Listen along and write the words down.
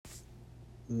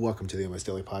Welcome to the MS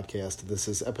Daily Podcast. This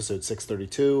is episode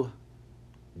 632.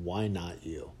 Why not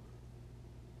you?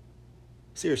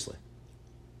 Seriously.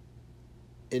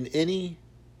 In any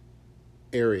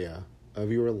area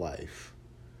of your life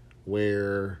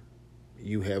where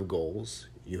you have goals,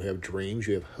 you have dreams,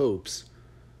 you have hopes,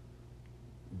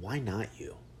 why not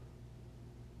you?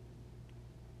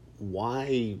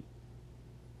 Why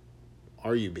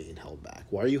are you being held back?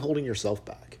 Why are you holding yourself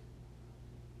back?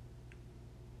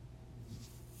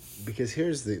 Because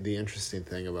here's the interesting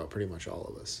thing about pretty much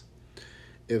all of us.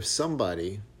 If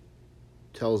somebody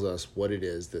tells us what it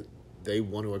is that they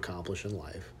want to accomplish in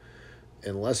life,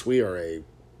 unless we are a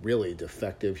really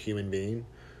defective human being,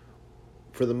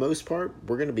 for the most part,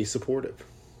 we're going to be supportive,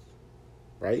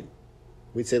 right?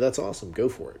 We'd say, that's awesome, go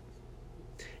for it.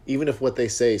 Even if what they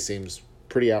say seems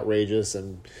pretty outrageous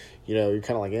and, you're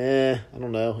kind of like, I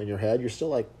don't know, in your head, you're still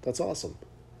like, that's awesome.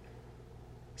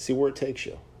 See where it takes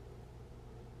you.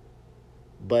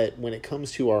 But when it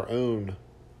comes to our own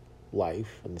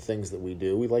life and the things that we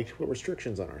do, we like to put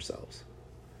restrictions on ourselves.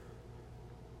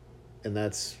 And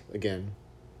that's, again,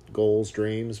 goals,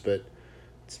 dreams, but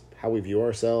it's how we view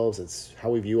ourselves. It's how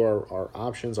we view our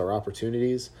options, our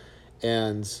opportunities.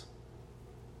 And,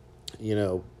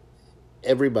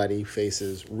 everybody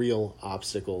faces real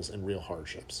obstacles and real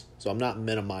hardships. So I'm not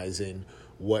minimizing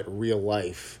what real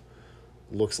life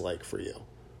looks like for you.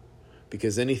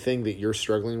 Because anything that you're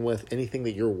struggling with, anything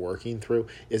that you're working through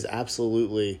is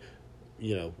absolutely,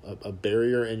 a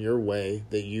barrier in your way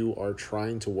that you are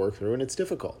trying to work through, and it's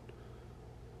difficult.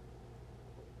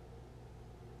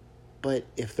 But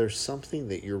if there's something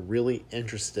that you're really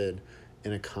interested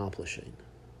in accomplishing,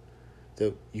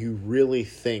 that you really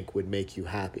think would make you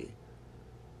happy,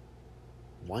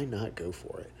 why not go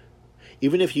for it?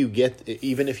 Even if you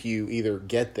either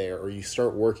get there or you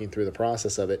start working through the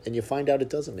process of it and you find out it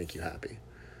doesn't make you happy.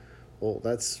 Well,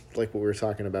 that's like what we were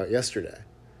talking about yesterday.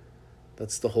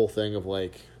 That's the whole thing of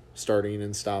like starting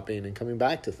and stopping and coming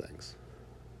back to things.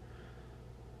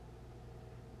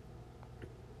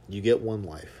 You get one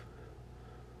life.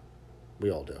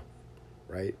 We all do,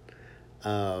 right?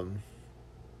 You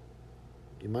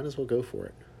might as well go for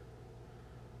it.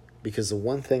 Because the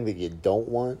one thing that you don't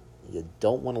want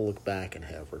to look back and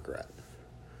have regret.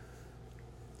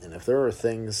 And if there are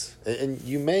things, and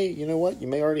you may, you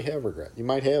may already have regret. You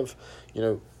might have,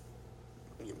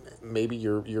 maybe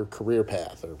your career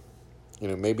path, or,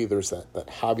 maybe there's that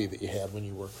hobby that you had when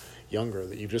you were younger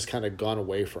that you've just kind of gone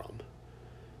away from,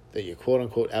 that you quote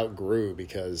unquote outgrew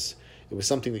because it was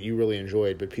something that you really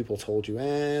enjoyed, but people told you,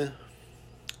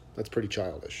 that's pretty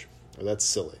childish, or that's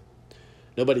silly.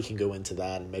 Nobody can go into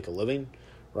that and make a living,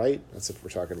 right? That's if we're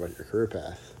talking about your career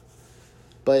path.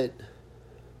 But,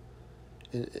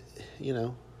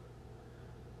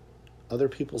 other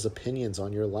people's opinions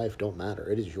on your life don't matter.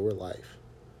 It is your life.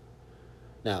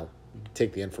 Now, you can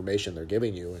take the information they're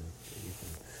giving you and you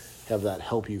can have that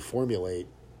help you formulate,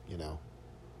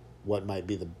 what might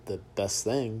be the best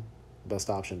thing, best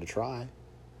option to try.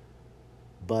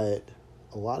 But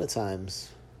a lot of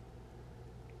times,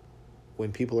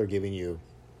 when people are giving you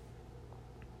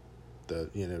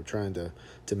trying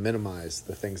to minimize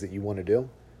the things that you want to do,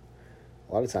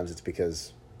 a lot of times it's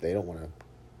because they don't want to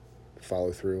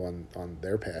follow through on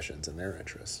their passions and their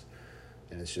interests.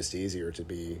 And it's just easier to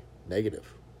be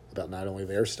negative about not only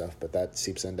their stuff, but that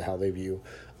seeps into how they view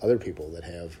other people that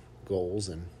have goals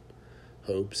and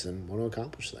hopes and want to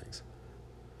accomplish things.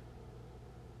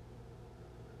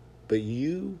 But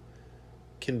you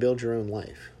can build your own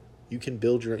life. You can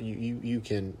build you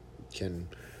can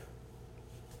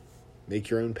make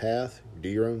your own path, do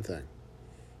your own thing.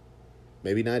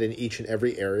 Maybe not in each and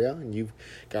every area, and you've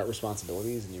got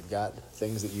responsibilities and you've got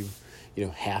things that you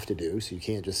have to do, so you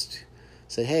can't just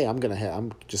say, hey, I'm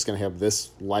just gonna have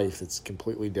this life that's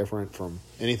completely different from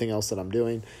anything else that I'm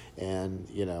doing, and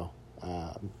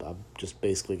I'm just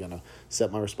basically gonna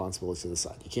set my responsibilities to the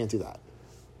side. You can't do that.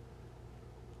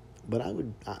 But I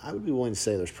would be willing to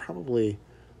say there's probably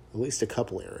at least a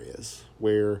couple areas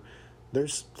where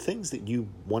there's things that you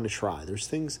want to try. There's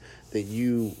things that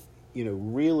you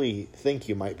really think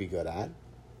you might be good at,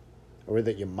 or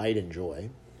that you might enjoy,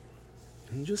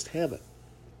 and you just haven't.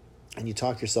 And you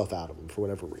talk yourself out of them for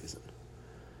whatever reason.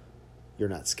 You're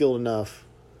not skilled enough.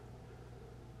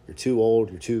 You're too old.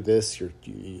 You're too this. You're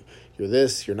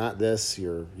this. You're not this.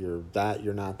 You're that.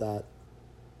 You're not that.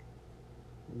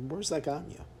 Where's that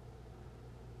gotten you?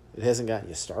 It hasn't gotten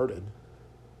you started.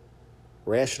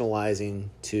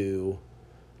 Rationalizing to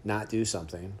not do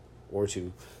something or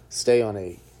to stay on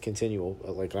a continual,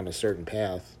 like on a certain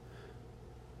path,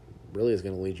 really is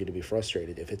going to lead you to be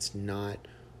frustrated if it's not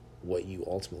what you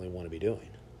ultimately want to be doing.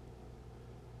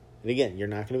 And again, you're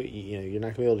not going to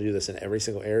be able to do this in every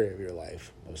single area of your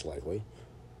life, most likely.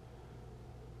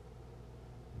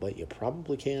 But you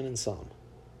probably can in some.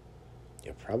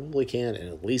 You probably can in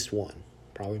at least one,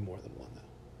 probably more than one, though.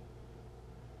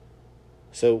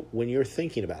 So when you're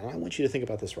thinking about it, I want you to think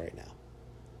about this right now.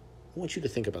 I want you to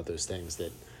think about those things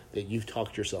that you've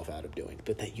talked yourself out of doing,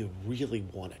 but that you really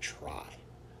want to try.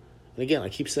 And again, I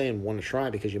keep saying want to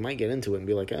try because you might get into it and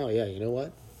be like, oh yeah, you know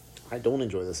what? I don't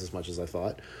enjoy this as much as I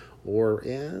thought. Or,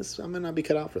 yes, I might not be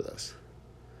cut out for this.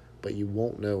 But you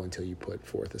won't know until you put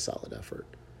forth a solid effort.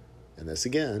 And this,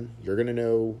 again, you're going to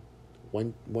know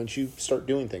once you start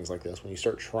doing things like this, when you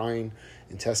start trying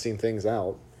and testing things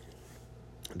out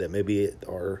that maybe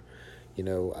are,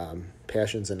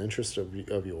 passions and interests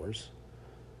of yours.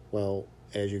 Well,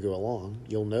 as you go along,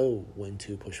 you'll know when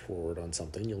to push forward on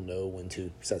something. You'll know when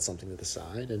to set something to the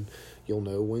side, and you'll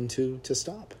know when to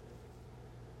stop.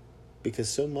 Because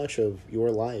so much of your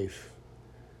life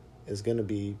is going to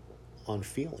be on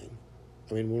feeling.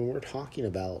 I mean, when we're talking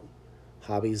about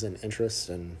hobbies and interests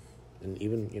and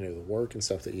even, the work and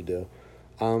stuff that you do,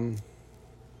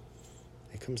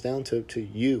 it comes down to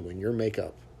you and your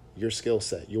makeup, your skill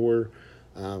set, your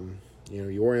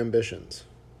ambitions,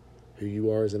 who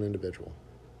you are as an individual.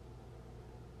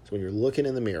 So when you're looking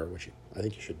in the mirror, which I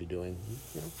think you should be doing,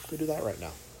 go do that right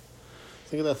now.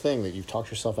 Think of that thing that you've talked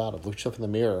yourself out of. Look yourself in the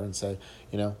mirror and say,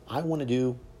 I want to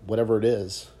do whatever it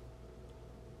is.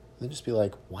 And then just be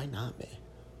like, why not me?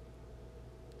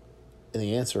 And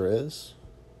the answer is,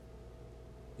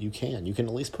 you can. You can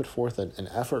at least put forth an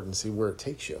effort and see where it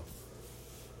takes you.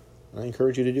 And I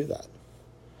encourage you to do that.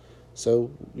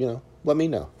 So, let me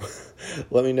know.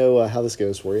 Let me know how this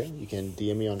goes for you. You can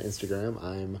DM me on Instagram.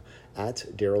 I'm at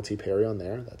Daryl T. Perry on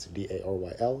there. That's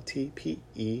DARYLTPERRY.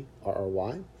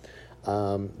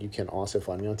 You can also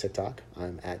find me on TikTok.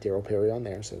 I'm at Daryl Perry on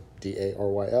there, so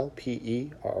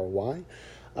DARYLPERRY.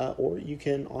 Or you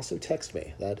can also text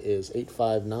me. That is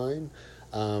 859.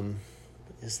 What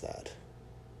is that?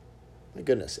 My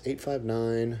goodness,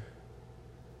 859.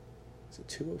 Is it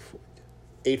 204?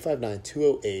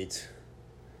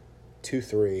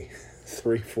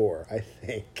 859-208-2334, I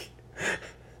think.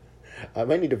 I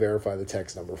might need to verify the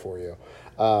text number for you.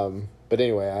 But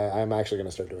anyway, I'm actually going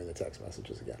to start doing the text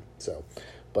messages again. So,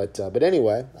 but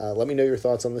anyway, let me know your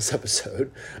thoughts on this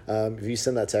episode. If you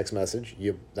send that text message,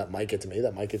 that might get to me,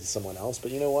 that might get to someone else.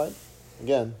 But you know what?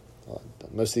 Again,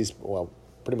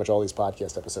 pretty much all these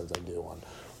podcast episodes I do on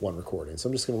one recording. So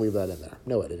I'm just going to leave that in there.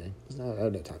 No editing. I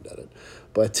have no time to edit.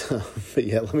 But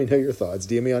yeah, let me know your thoughts.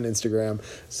 DM me on Instagram.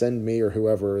 Send me or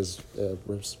whoever is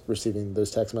receiving those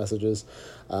text messages.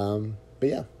 But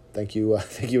yeah, thank you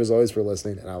as always for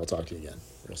listening, and I will talk to you again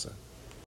real soon.